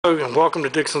Hello and welcome to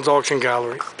Dixon's Auction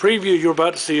Gallery. Preview you're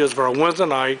about to see is for our Wednesday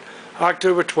night,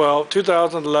 October 12,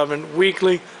 2011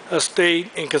 weekly estate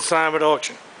and consignment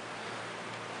auction.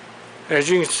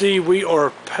 As you can see, we are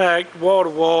packed wall to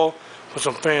wall with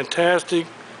some fantastic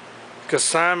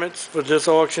consignments for this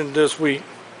auction this week.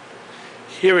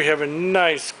 Here we have a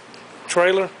nice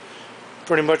trailer,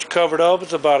 pretty much covered up.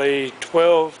 It's about a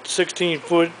 16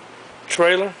 foot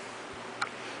trailer,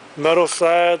 metal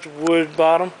sides, wood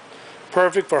bottom.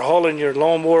 Perfect for hauling your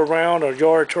lawnmower around or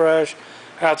yard trash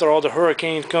after all the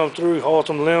hurricanes come through, haul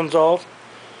some limbs off.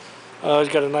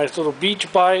 It's got a nice little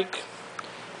beach bike.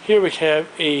 Here we have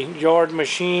a Yard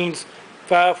Machines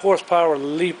 5 horsepower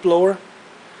leaf blower,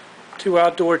 2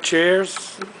 outdoor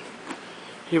chairs.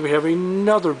 Here we have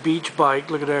another beach bike.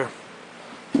 Look at there.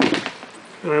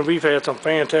 And we've had some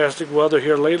fantastic weather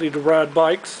here lately to ride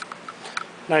bikes.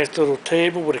 Nice little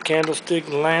table with a candlestick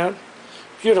and lamp.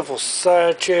 Beautiful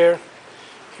side chair.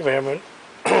 Here we have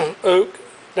an oak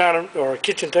or a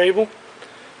kitchen table,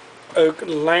 oak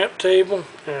lamp table,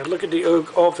 and look at the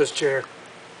oak office chair.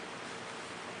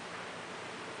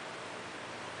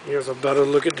 Here's a better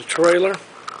look at the trailer.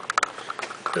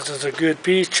 This is a good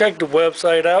piece. Check the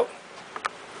website out.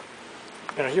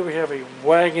 Now here we have a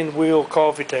wagon wheel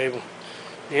coffee table.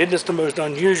 Isn't this the most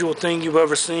unusual thing you've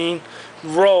ever seen?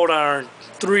 Wrought iron,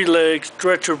 3 legs,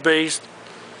 stretcher based.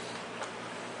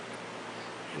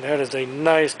 And that is a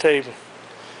nice table.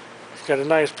 It's got a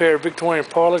nice pair of Victorian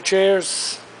parlor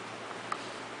chairs.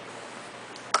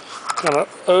 Got an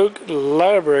oak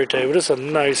library table. This is a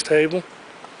nice table.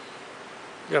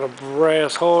 Got a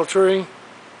brass hall tree.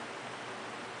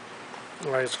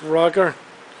 Nice rocker.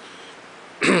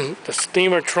 The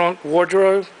steamer trunk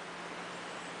wardrobe.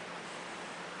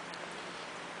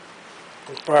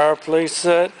 The fireplace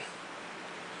set.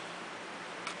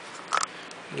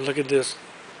 And look at this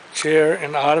chair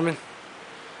and ottoman.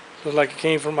 Looks like it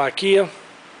came from IKEA.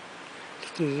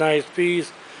 It's a nice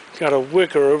piece. Got a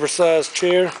wicker oversized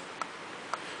chair.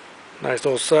 Nice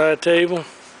little side table.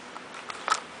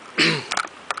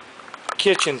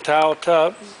 Kitchen towel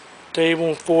top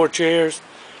table, 4 chairs.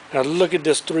 Now look at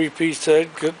this 3-piece set.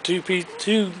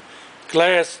 2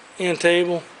 glass end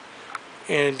table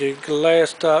and the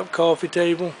glass top coffee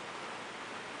table.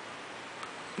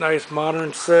 Nice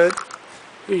modern set.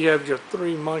 Here you have your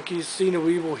 3 monkeys. See no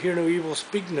evil, hear no evil,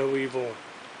 speak no evil.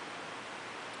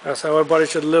 That's how everybody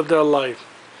should live their life.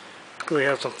 We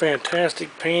have some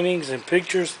fantastic paintings and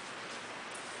pictures.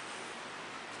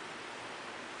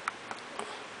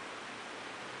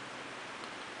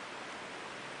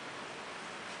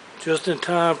 Just in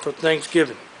time for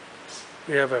Thanksgiving.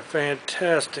 We have a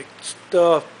fantastic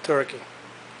stuffed turkey.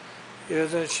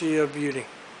 Isn't she a beauty?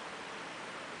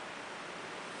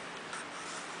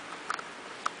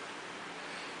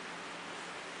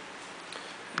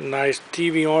 Nice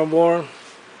TV armoire.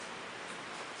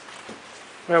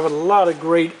 We have a lot of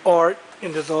great art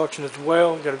in this auction as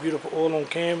well. Got a beautiful oil on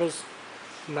canvas.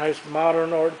 Nice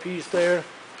modern art piece there.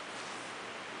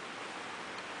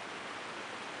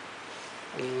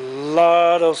 A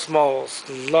lot of smalls.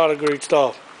 A lot of great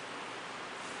stuff.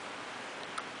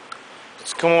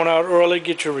 Just come on out early.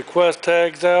 Get your request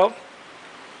tags out.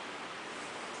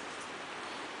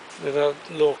 There's a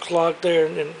little clock there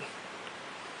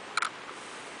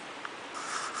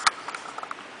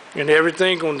and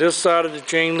everything on this side of the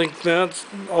chain link fence,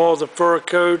 all the fur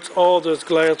coats, all this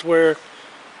glassware,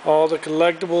 all the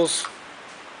collectibles.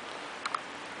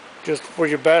 Just for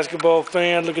your basketball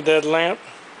fan, look at that lamp.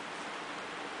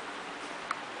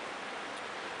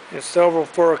 And several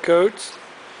fur coats.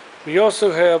 We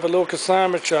also have a little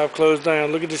consignment shop closed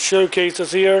down. Look at the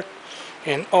showcases here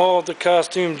and all the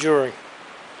costume jewelry.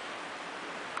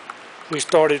 We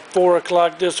started 4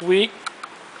 o'clock this week.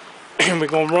 And we're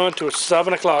going to run to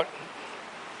 7 o'clock.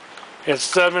 At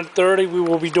 7:30 we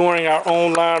will be doing our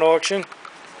online auction.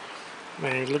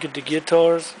 Man, look at the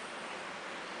guitars,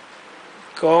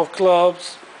 golf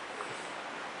clubs,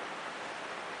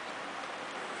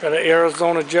 got an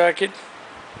Arizona jacket.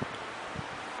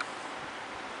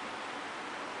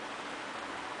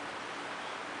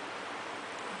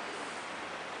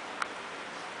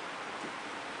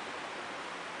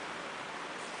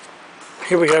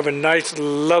 Here we have a nice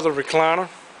leather recliner.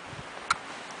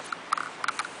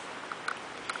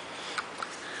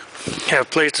 Have a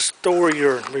place to store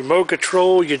your remote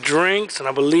control, your drinks, and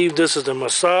I believe this is a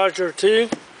massager too.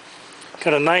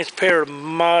 Got a nice pair of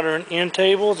modern end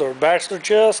tables or bachelor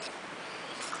chest.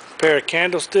 Pair of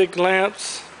candlestick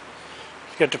lamps.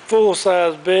 Got the full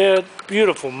size bed,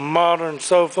 beautiful modern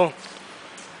sofa.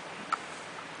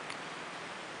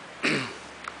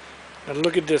 And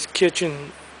look at this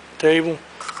kitchen table.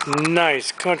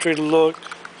 Nice country look.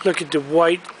 Look at the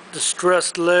white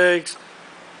distressed legs.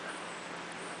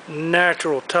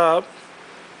 Natural top.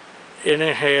 And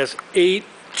it has 8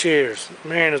 chairs.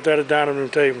 Man, is that a dining room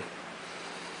table.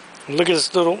 Look at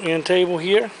this little end table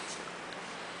here.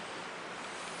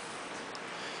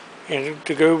 And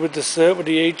to go with the set with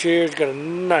the 8 chairs, got a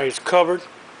nice cupboard.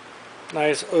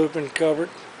 Nice open cupboard.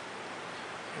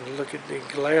 And look at the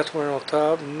glassware on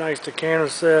top. Nice decanter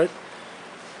set.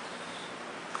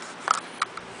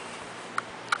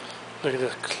 Look at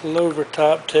this clover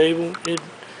top table.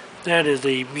 That is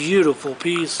a beautiful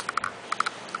piece.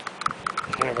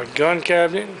 I have a gun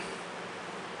cabinet.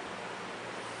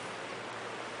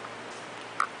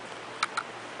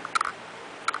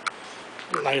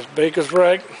 Nice baker's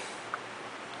rack.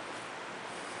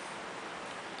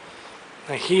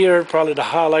 Now here, probably the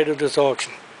highlight of this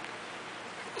auction.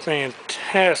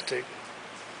 Fantastic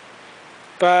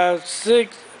 5-6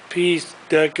 piece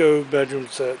deco bedroom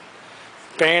set.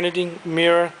 Vanity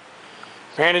mirror,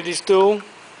 vanity stool,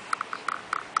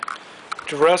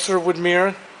 dresser with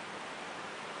mirror.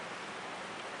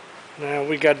 Now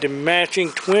we got the matching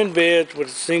twin beds with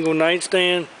a single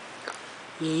nightstand.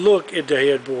 Look at the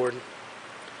headboard.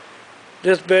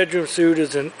 This bedroom suite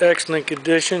is in excellent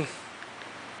condition.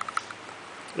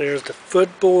 There's the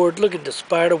footboard. Look at the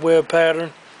spider web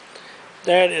pattern.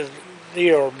 They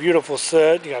are a beautiful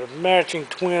set. You got a matching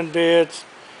twin beds.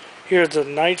 Here's the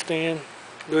nightstand.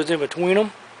 Goes in between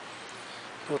them.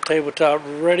 Little tabletop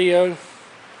radio.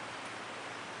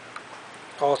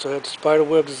 Also have the spider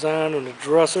web design on the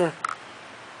dresser.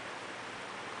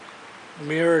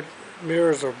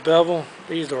 Mirrors are bevel.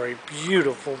 These are a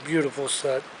beautiful, beautiful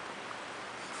set.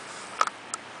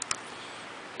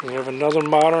 We have another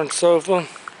modern sofa.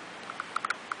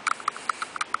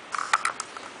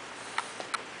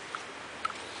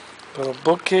 Got a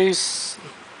bookcase.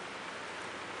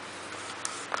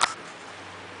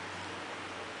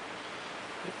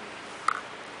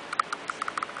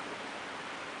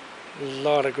 A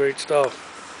lot of great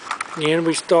stuff. Again,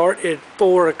 we start at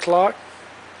 4 o'clock.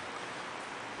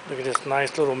 Look at this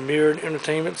nice little mirrored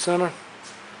entertainment center.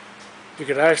 You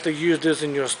could actually use this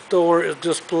in your store as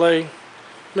display.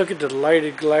 Look at the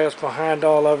lighted glass behind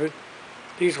all of it.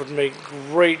 These would make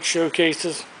great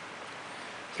showcases.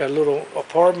 Got a little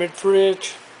apartment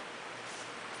fridge.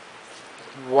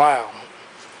 Wow.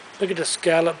 Look at the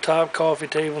scallop top coffee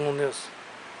table on this.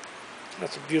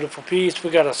 That's a beautiful piece.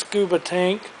 We got a scuba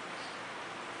tank.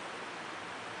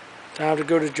 Time to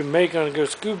go to Jamaica and go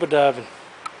scuba diving.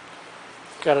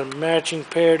 Got a matching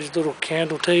pair of these little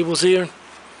candle tables here.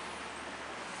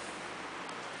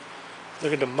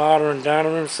 Look at the modern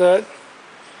dining room set.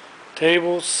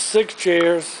 Tables, 6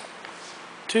 chairs,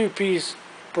 2-piece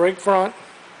break front.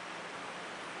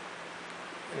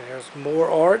 And there's more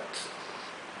art.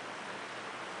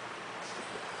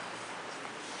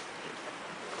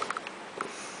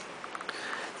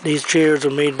 These chairs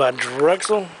are made by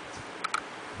Dixon.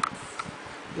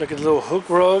 Look at the little hook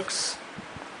rugs.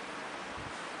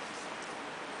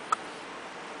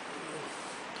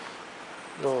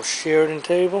 Little Sheridan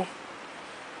table.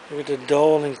 Look at the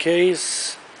doll and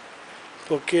case.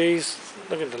 Bookcase.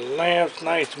 Look at the lamps.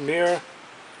 Nice mirror.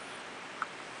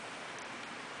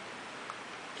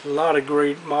 A lot of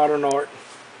great modern art.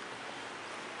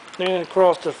 And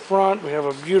across the front we have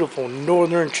a beautiful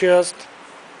northern chest.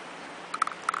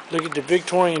 Look at the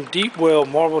Victorian deep well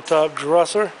marble top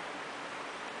dresser.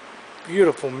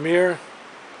 Beautiful mirror.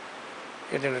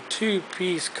 And then a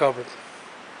 2-piece cupboard.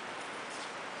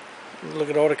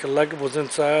 Look at all the collectibles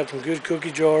inside. Some good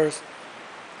cookie jars.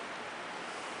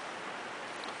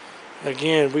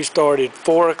 Again, we start at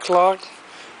 4 o'clock.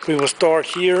 We will start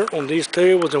here on these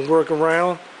tables and work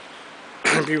around.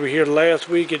 If you were here last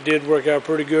week, it did work out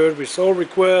pretty good. We sold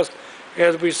requests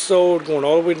as we sold, going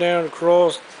all the way down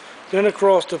across, then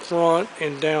across the front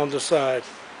and down the side.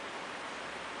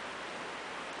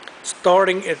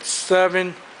 Starting at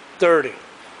 7:30,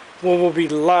 we will be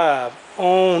live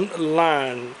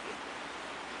online,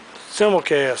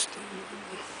 simulcast.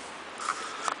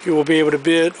 You will be able to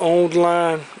bid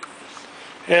online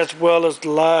as well as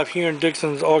live here in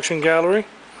Dixon's auction gallery.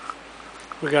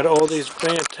 We got all these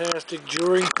fantastic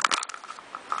jewelry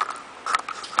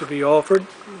to be offered.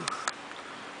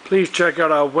 Please check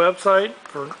out our website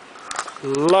for a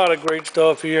lot of great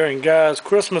stuff here. And guys,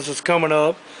 Christmas is coming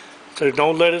up, so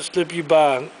don't let it slip you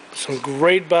by. Some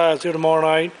great buys here tomorrow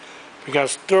night. We got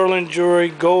sterling jewelry,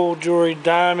 gold jewelry,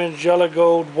 diamonds, yellow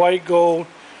gold, white gold.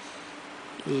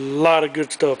 A lot of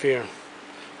good stuff here.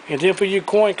 And then for you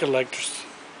coin collectors,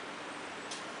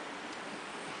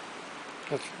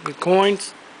 that's the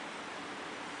coins.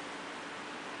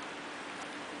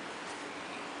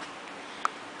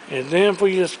 And then for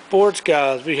your sports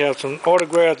guys, we have some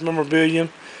autographed memorabilia,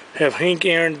 have Hank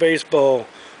Aaron baseball,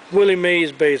 Willie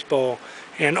Mays baseball,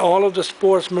 and all of the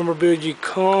sports memorabilia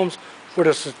comes with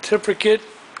a certificate.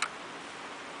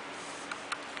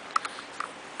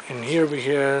 And here we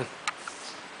have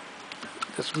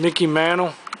this Mickey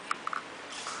Mantle,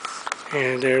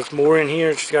 and there's more in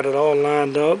here. She's got it all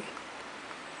lined up.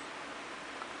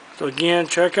 So again,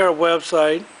 check our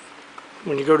website.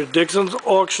 When you go to Dixon's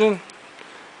auction,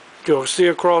 you'll see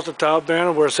across the top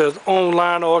banner where it says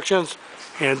online auctions,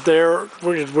 and there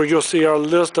is where you'll see our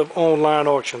list of online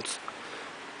auctions.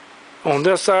 On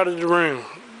this side of the room,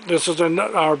 this is in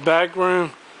our back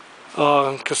room,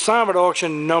 consignment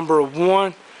auction number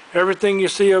 1. Everything you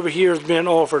see over here is being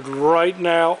offered right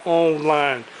now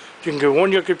online. You can go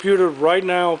on your computer right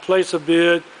now, place a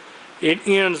bid. It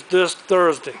ends this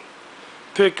Thursday.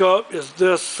 Pickup is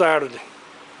this Saturday.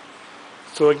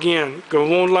 So again,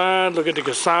 go online, look at the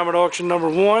consignment auction number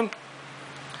 1.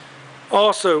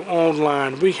 Also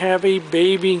online, we have a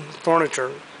baby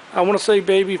furniture. I want to say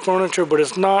baby furniture, but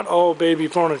it's not all baby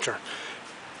furniture.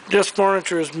 This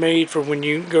furniture is made for when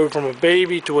you go from a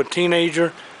baby to a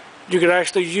teenager. You could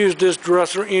actually use this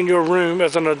dresser in your room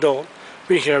as an adult.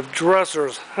 We have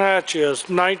dressers, hatches,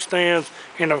 nightstands,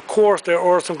 and of course there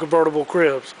are some convertible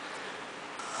cribs.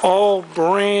 All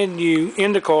brand new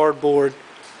in the cardboard.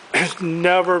 It's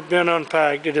never been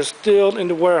unpacked. It is still in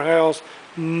the warehouse,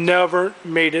 never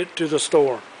made it to the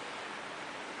store.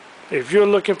 If you're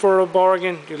looking for a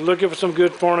bargain, you're looking for some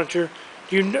good furniture,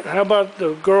 how about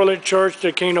the girl at church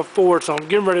that can't afford something,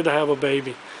 getting ready to have a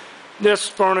baby? This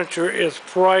furniture is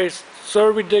priced so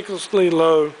ridiculously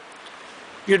low,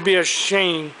 you'd be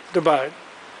ashamed to buy it.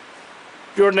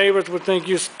 Your neighbors would think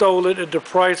you stole it at the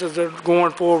prices they're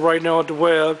going for right now at the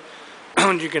web.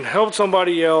 You can help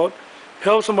somebody out,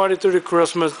 help somebody through the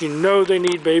Christmas. You know they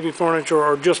need baby furniture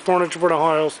or just furniture for the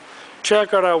house.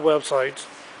 Check out our websites.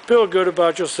 Feel good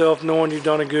about yourself knowing you've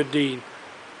done a good deed.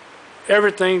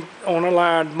 Everything on the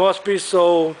line must be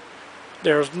sold.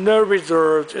 There's no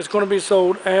reserves. It's going to be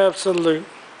sold absolute.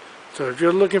 So if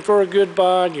you're looking for a good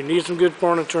buy, you need some good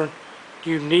furniture,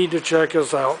 you need to check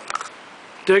us out.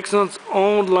 Dixon's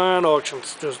Online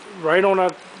Auctions. Just right on our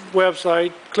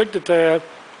website, click the tab,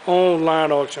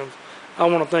 Online Auctions. I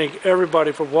want to thank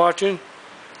everybody for watching.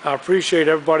 I appreciate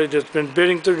everybody that's been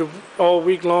bidding through all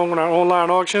week long on our online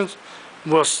auctions.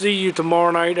 We'll see you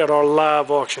tomorrow night at our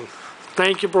live auction.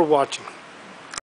 Thank you for watching.